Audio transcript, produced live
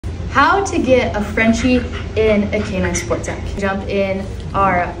how to get a Frenchie in a canine sports act. Jump in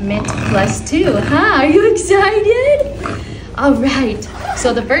our Mint Plus 2, huh? Are you excited? All right,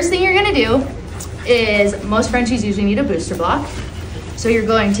 so the first thing you're gonna do is, most Frenchies usually need a booster block. So you're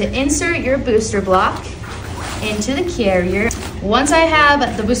going to insert your booster block into the carrier. Once I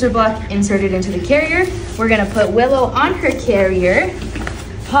have the booster block inserted into the carrier, we're gonna put Willow on her carrier.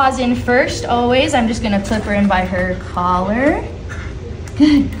 Paws in first, always. I'm just gonna clip her in by her collar.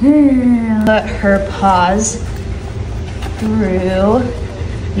 Good girl. Put her paws through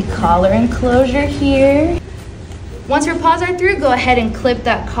the collar enclosure here. Once her paws are through, go ahead and clip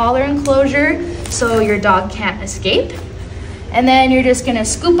that collar enclosure so your dog can't escape. And then you're just gonna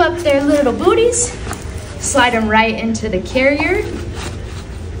scoop up their little booties, slide them right into the carrier,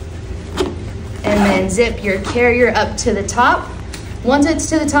 and then zip your carrier up to the top. Once it's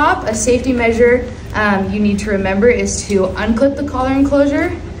to the top, a safety measure you need to remember is to unclip the collar enclosure,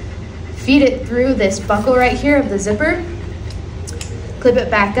 feed it through this buckle right here of the zipper, clip it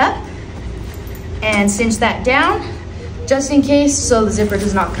back up, and cinch that down, just in case, so the zipper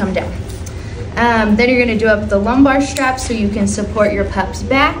does not come down. Then you're gonna do up the lumbar strap so you can support your pup's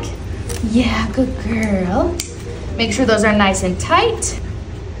back. Yeah, good girl. Make sure those are nice and tight.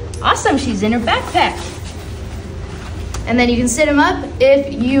 Awesome, she's in her backpack. And then you can sit him up.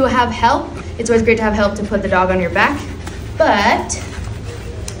 If you have help, it's always great to have help to put the dog on your back. But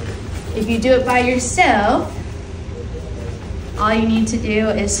if you do it by yourself, all you need to do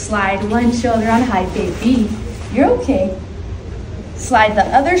is slide one shoulder on high, baby. You're okay. Slide the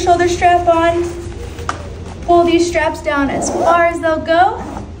other shoulder strap on. Pull these straps down as far as they'll go.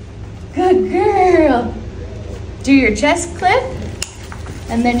 Good girl. Do your chest clip,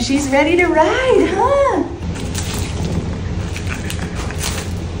 and then she's ready to ride, huh?